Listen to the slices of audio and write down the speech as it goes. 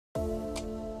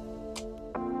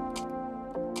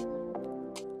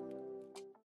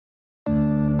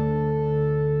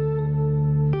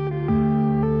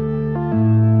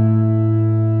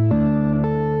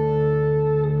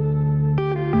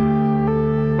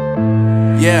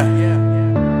Yeah.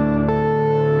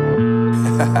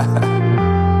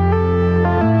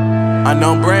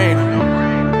 Unknown Brain,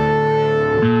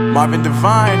 Marvin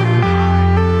Divine.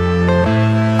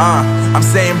 I'm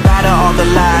saying bye to all the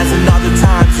lies and all the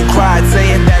times you cried,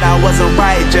 saying that I wasn't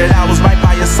right, yet I was right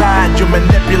by your side. You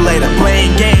manipulator,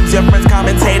 playing games, your friends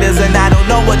commentators, and I don't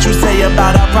know what you say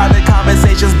about our private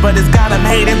conversations, but it's got them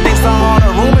hating. Thanks to all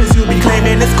the rumors you be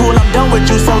claiming. It's cool, I'm done with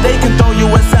you, so they can throw you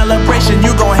a celebration.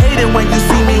 You gon' hate it when you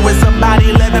see me with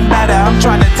somebody living better. I'm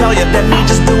trying to tell you that me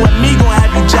just doing me gon'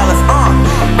 have you jealous. I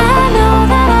know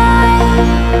that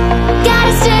I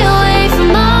gotta stay away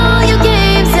from all your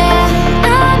games, yeah.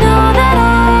 I know that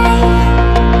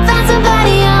I found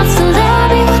somebody else to love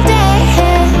me one day,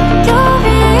 yeah. You'll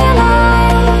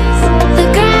realize the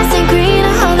grass ain't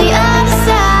greener on the other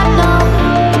side, no.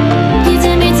 You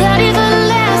did me dirty for the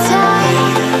last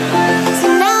time, so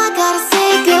now I gotta say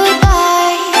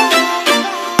goodbye.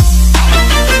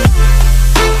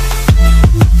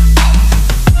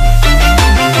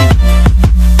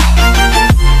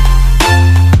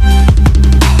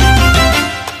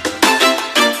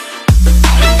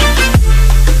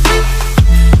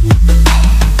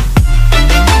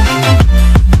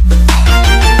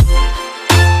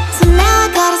 So now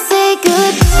I gotta say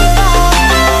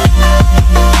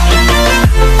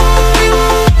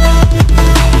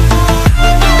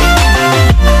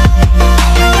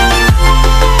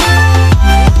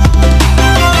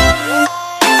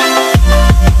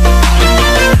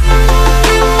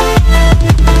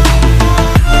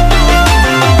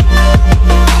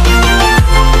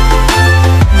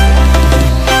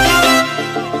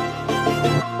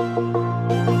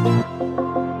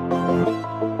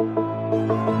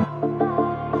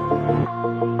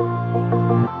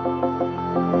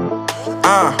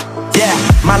Yeah,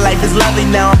 my life is lovely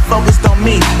now, I'm focused on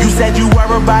me. You said you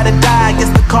were about to die, I guess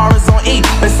the car is on E.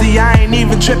 But see, I ain't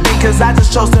even tripping, cause I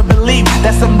just chose to believe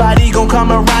that somebody gon'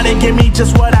 come around and give me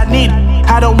just what I need.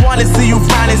 I don't wanna see you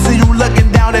frowning, see you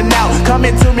looking down and out,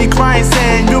 coming to me crying,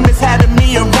 saying you miss having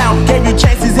me around. Gave you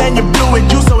chances and you blew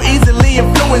it, you so easily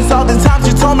influenced. All the times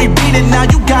you told me beat it, now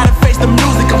you gotta face the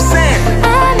music. I'm saying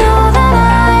I know that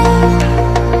I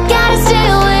gotta stay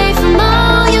away from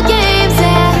all your games,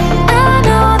 yeah. I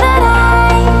know that I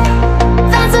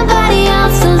found somebody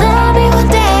else to love me one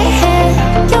day,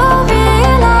 yeah. You'll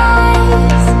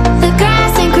realize the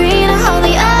grass ain't greener on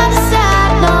the other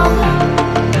side, no.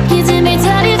 You did me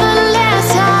dirty for the last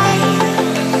time,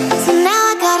 so now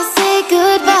I gotta say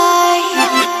goodbye.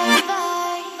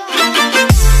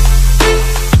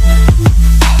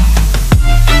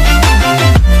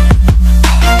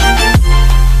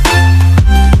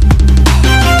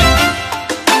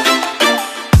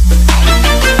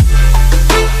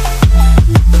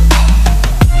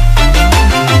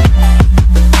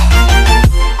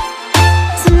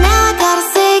 So now I gotta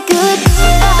say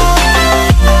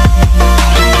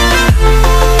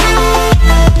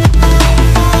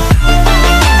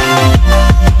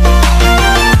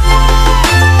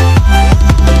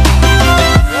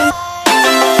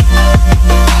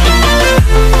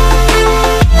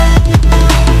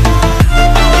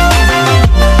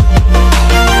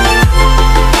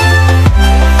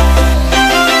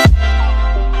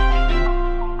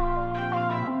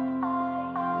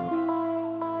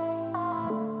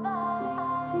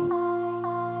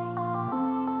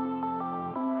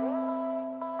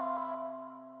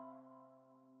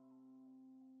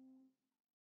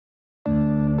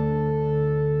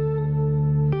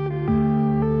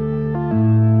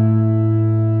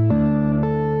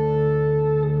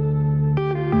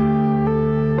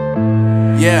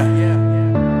yeah.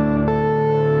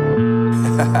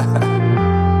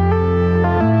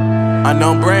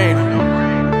 Unknown Brain,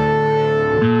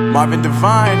 Marvin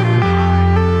Divine.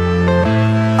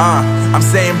 I'm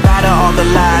saying bye to all the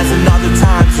lies and all the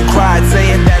times you cried,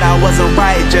 saying that I wasn't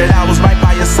right, yet I was right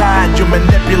by your side. You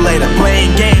manipulator,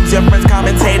 playing games, your friends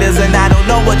commentators, and I don't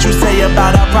know what you say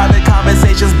about our private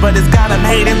conversations, but it's got them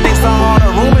hating. Thanks to all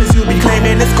the rumors you be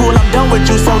claiming. It's cool, I'm done with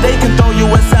you, so they can throw you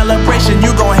a celebration.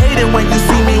 You gon' hate it when you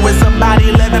see me with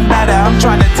somebody living better. I'm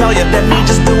trying to tell you that me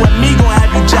just doing me gon'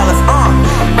 have you jealous.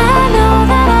 I know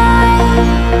that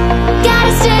I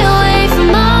gotta stay away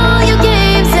from all your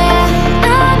games, yeah.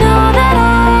 I know that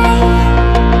I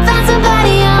found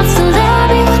somebody else to love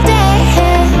me one day,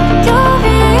 yeah. You'll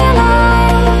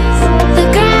realize the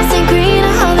grass ain't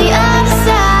greener on the other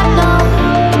side, no.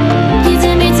 You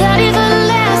did me dirty for the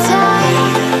last time,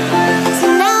 so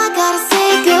now I gotta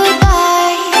say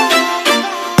goodbye.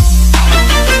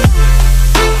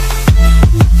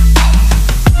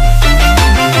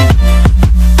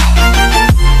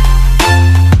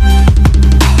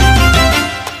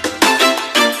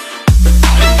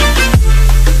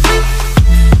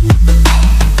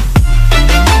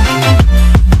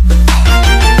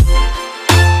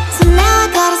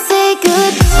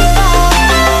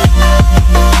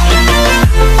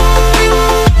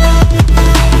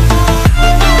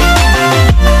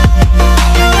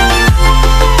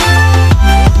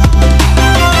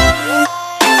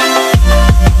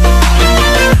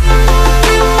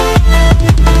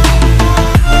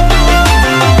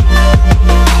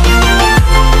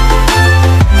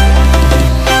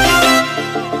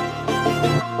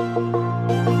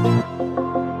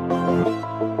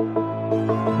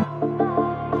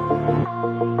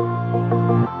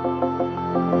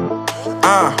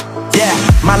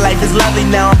 life is lovely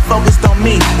now, I'm focused on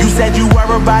me. You said you were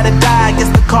about to die, I guess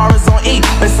the car is on E.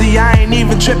 But see, I ain't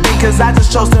even tripping, cause I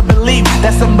just chose to believe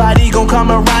that somebody gon'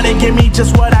 come around and give me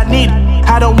just what I need.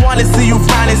 I don't wanna see you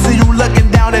frowning, see you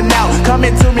looking down and out,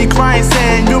 coming to me crying,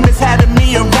 saying you miss having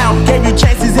me around. Gave you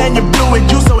chances and you blew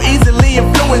it, you so easily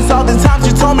influenced. All the times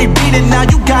you told me beat it, now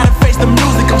you gotta face the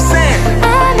music, I'm saying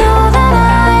I know that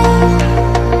I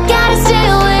gotta stay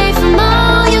away from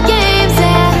all your games,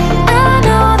 yeah. I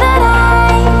know that I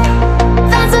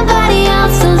found somebody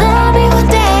else to love me one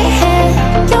day.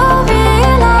 You'll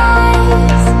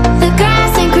realize the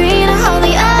grass ain't greener on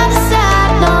the other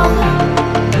side, no.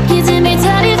 You did me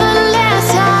dirty for the last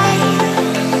time,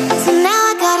 so now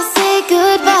I gotta say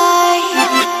goodbye.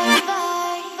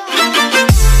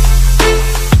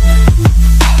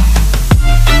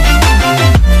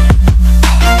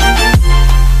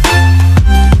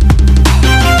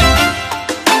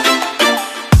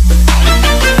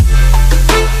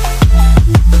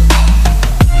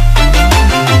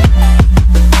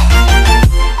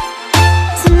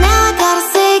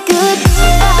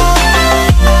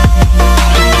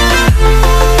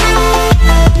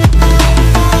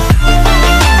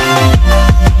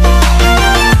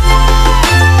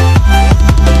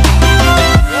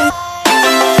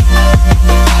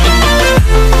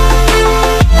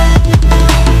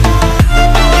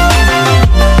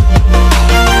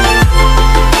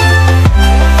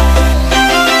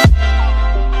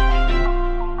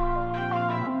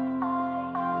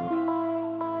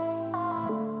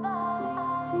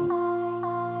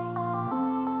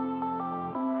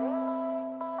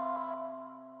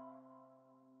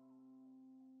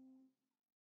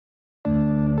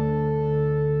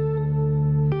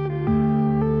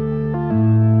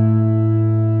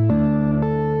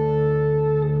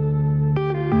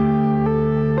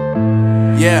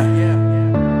 yeah.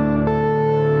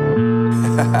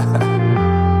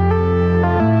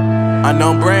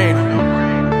 Unknown Brain,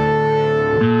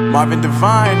 Marvin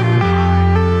Devine.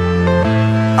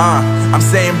 I'm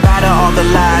saying bye to all the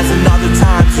lies and all the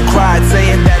times you cried,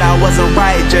 saying that I wasn't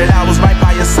right, yet I was right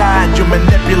by your side. You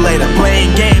manipulator,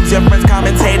 playing games, your friends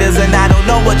commentators, and I don't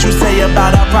know what you say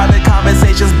about our private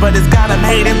conversations, but it's got them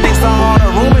hating. Thanks to all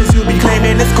the rumors you be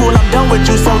claiming. It's cool, I'm done with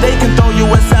you, so they can throw you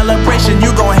a celebration.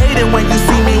 You gon' hate it when you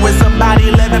see me with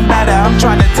somebody living better. I'm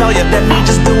trying to tell you that me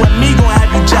just doing me gon' have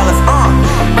you jealous.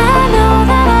 I know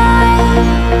that I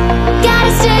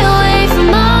gotta stay away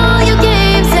from all your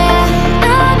games, yeah.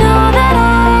 I know that I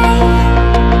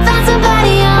found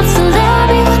somebody else to love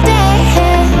me one day.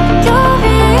 You'll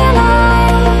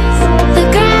realize the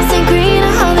grass ain't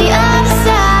greener on the other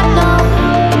side, no.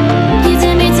 You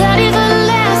did me dirty for the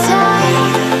last time,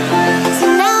 so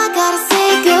now I gotta say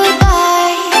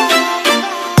goodbye.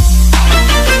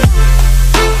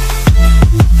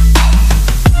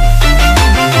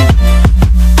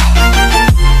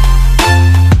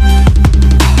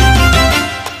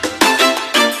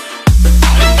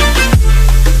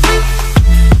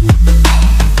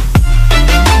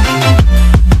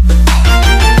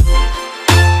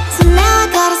 So now I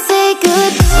gotta say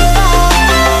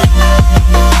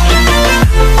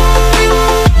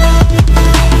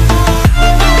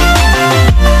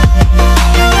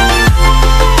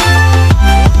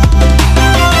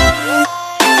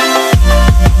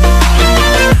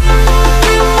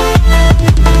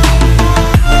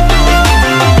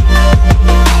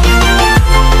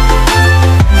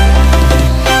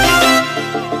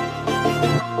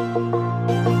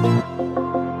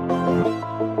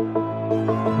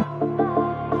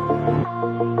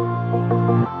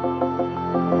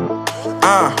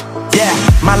Yeah,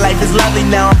 my life is lovely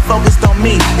now, I'm focused on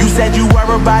me. You said you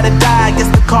were about to die, I guess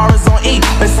the car is on E.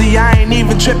 But see, I ain't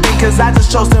even tripping, cause I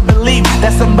just chose to believe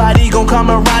that somebody gon' come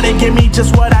around and give me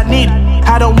just what I need.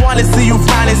 I don't wanna see you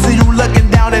frowning, see you looking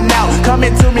down and out,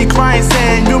 coming to me crying,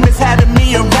 saying you miss having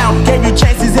me around. Gave you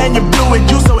chances and you blew it,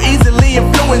 you so easily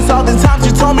influenced. All the times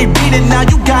you told me beat it, now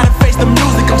you gotta face the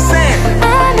music, I'm saying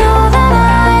I know that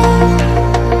I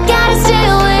gotta stay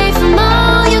away from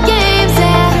all your games,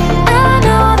 yeah. I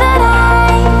know that I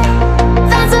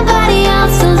found somebody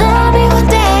else to love me one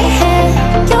day.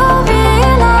 You'll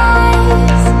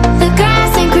realize the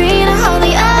grass ain't greener on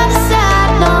the other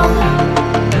side, no.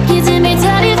 You did me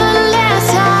dirty for the last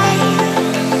time,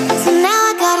 so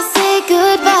now I gotta say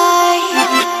goodbye.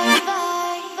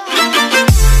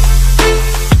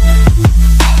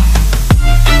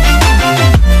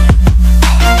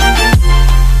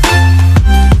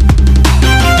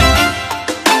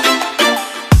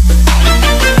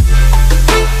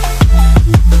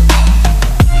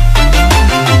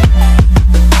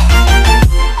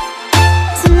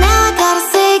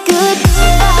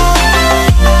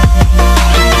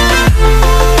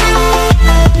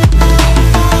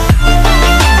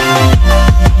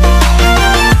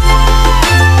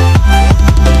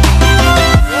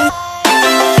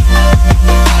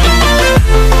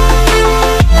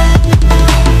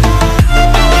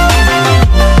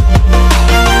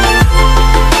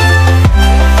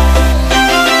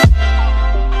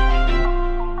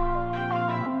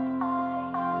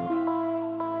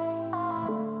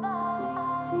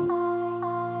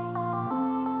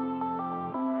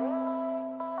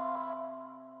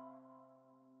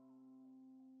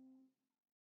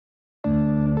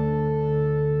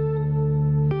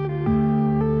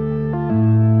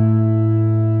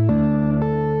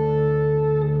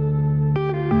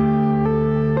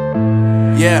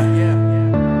 Yeah.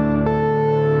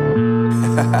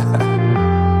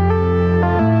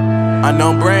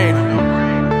 Unknown Brain,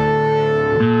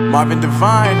 Marvin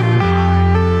Divine.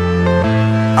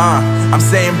 I'm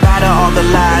saying bye to all the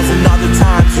lies and all the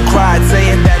times you cried,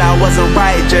 saying that I wasn't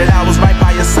right, yet I was right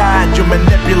by your side. You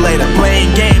manipulator,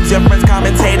 playing games, your friends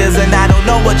commentators, and I don't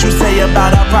know what you say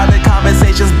about our private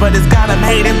conversations, but it's got them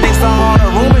hating. Thanks to all the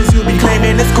rumors you be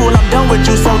claiming. It's cool, I'm done with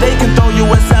you, so they can throw you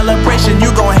a celebration.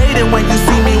 You gon' hate it when you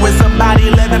see me with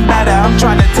somebody living better. I'm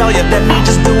trying to tell you that me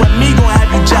just doing me gon' have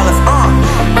you jealous.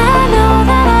 I know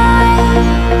that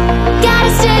I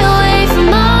gotta stay away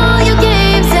from all your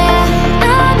games, yeah.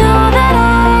 I know that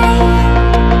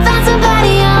I found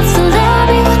somebody else to love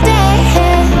me one day,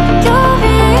 yeah. You'll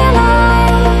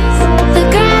realize the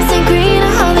grass ain't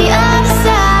greener on the other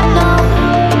side, no.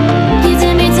 You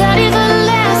did me dirty for the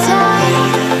last time,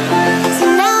 so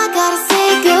now I gotta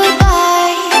say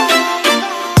goodbye.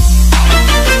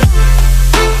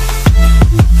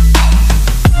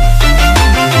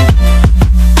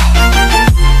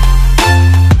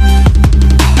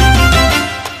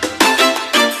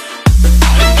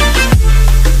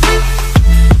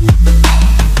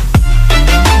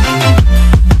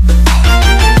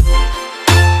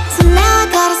 So now I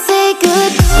gotta say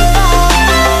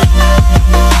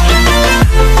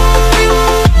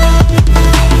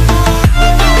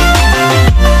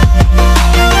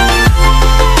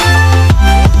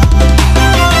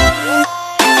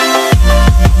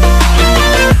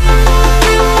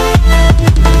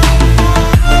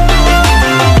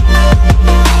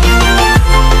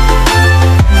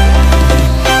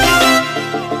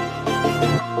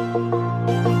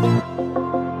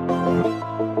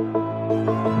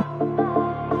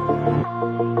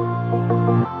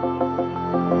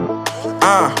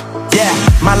Yeah,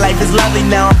 my life is lovely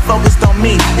now, I'm focused on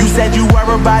me. You said you were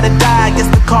about to die, I guess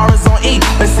the car is on E.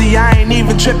 But see, I ain't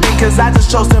even tripping, cause I just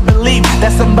chose to believe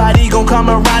that somebody gon' come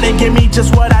around and give me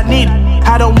just what I need.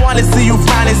 I don't wanna see you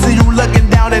frowning, see you looking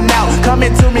down and out,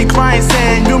 coming to me crying,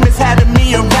 saying you miss having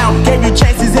me around. Gave you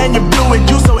chances and you blew it,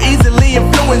 you so easily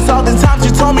influenced. All the times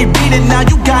you told me beat it, now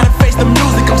you gotta face the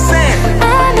music. I'm saying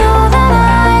I know that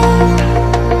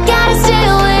I gotta stay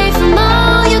away from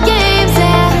all your games,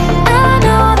 yeah. I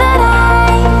know that I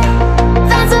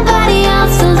found somebody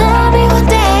else to love me one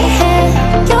day, yeah.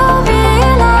 You'll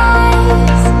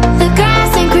realize the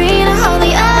grass ain't greener on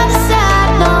the other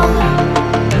side, no.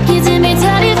 You did me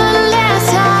dirty for the last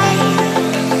time,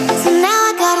 so now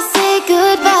I gotta say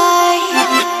goodbye.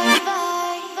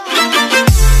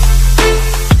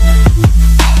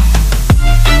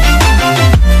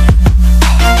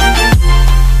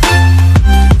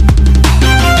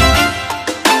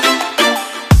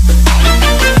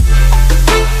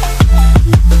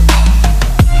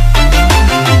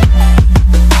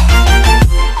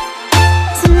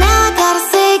 So now I gotta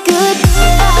say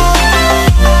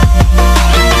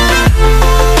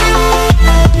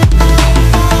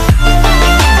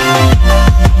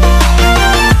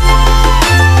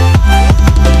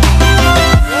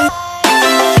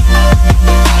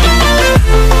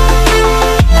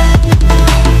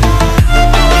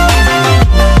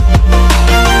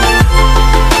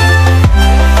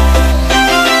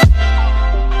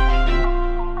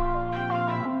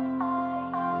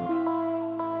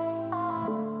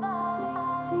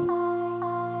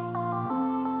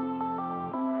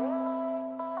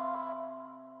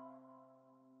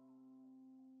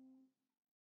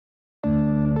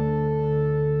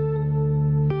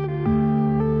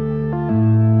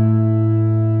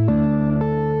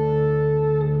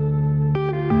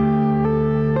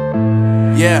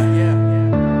yeah.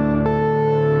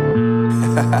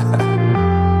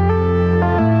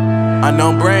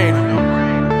 Unknown Brain,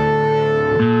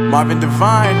 Marvin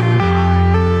Divine.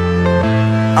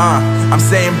 I'm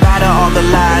saying bye to all the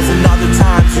lies and all the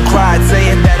times you cried,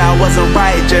 saying that I wasn't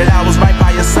right, yet I was right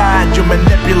by your side. You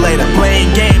manipulator,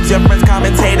 playing games, your friends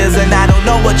commentators, and I don't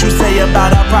know what you say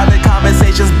about our private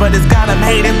conversations, but it's got them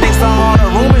hating. Thanks to all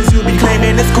the rumors you be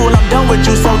claiming. It's cool, I'm done with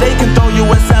you, so they can throw you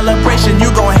a celebration.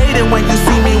 You gon' hate it when you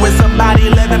see me with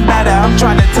somebody living better. I'm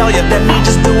trying to tell you that me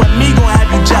just doing me gon' have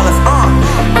you jealous.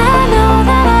 I know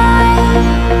that I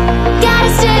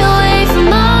gotta stay away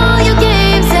from all your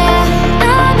games, yeah.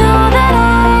 I know that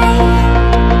I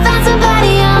found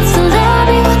somebody else to love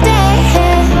me one day,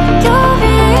 yeah. You'll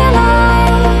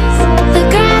realize the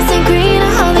grass ain't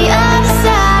greener on the other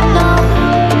side, no.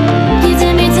 You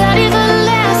did me dirty for the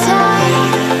last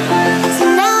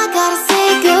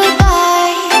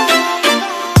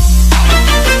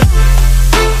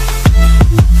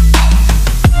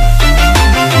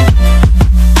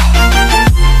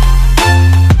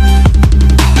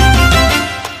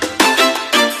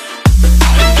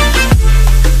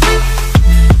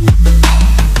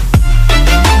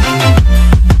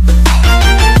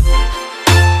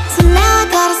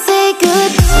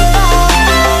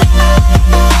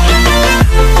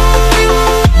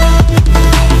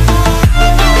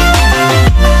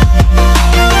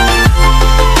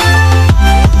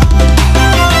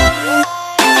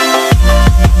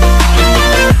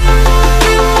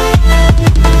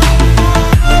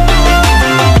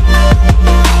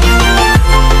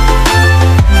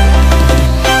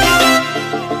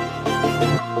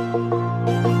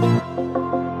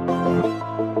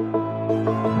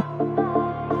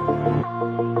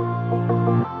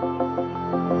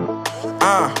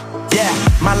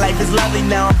is lovely,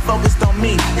 now I'm focused on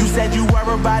me. You said you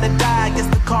were about to die, I guess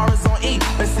the car is on E.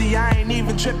 But see, I ain't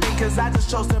even tripping, cause I just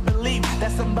chose to believe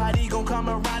that somebody gon' come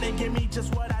around and give me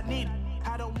just what I need.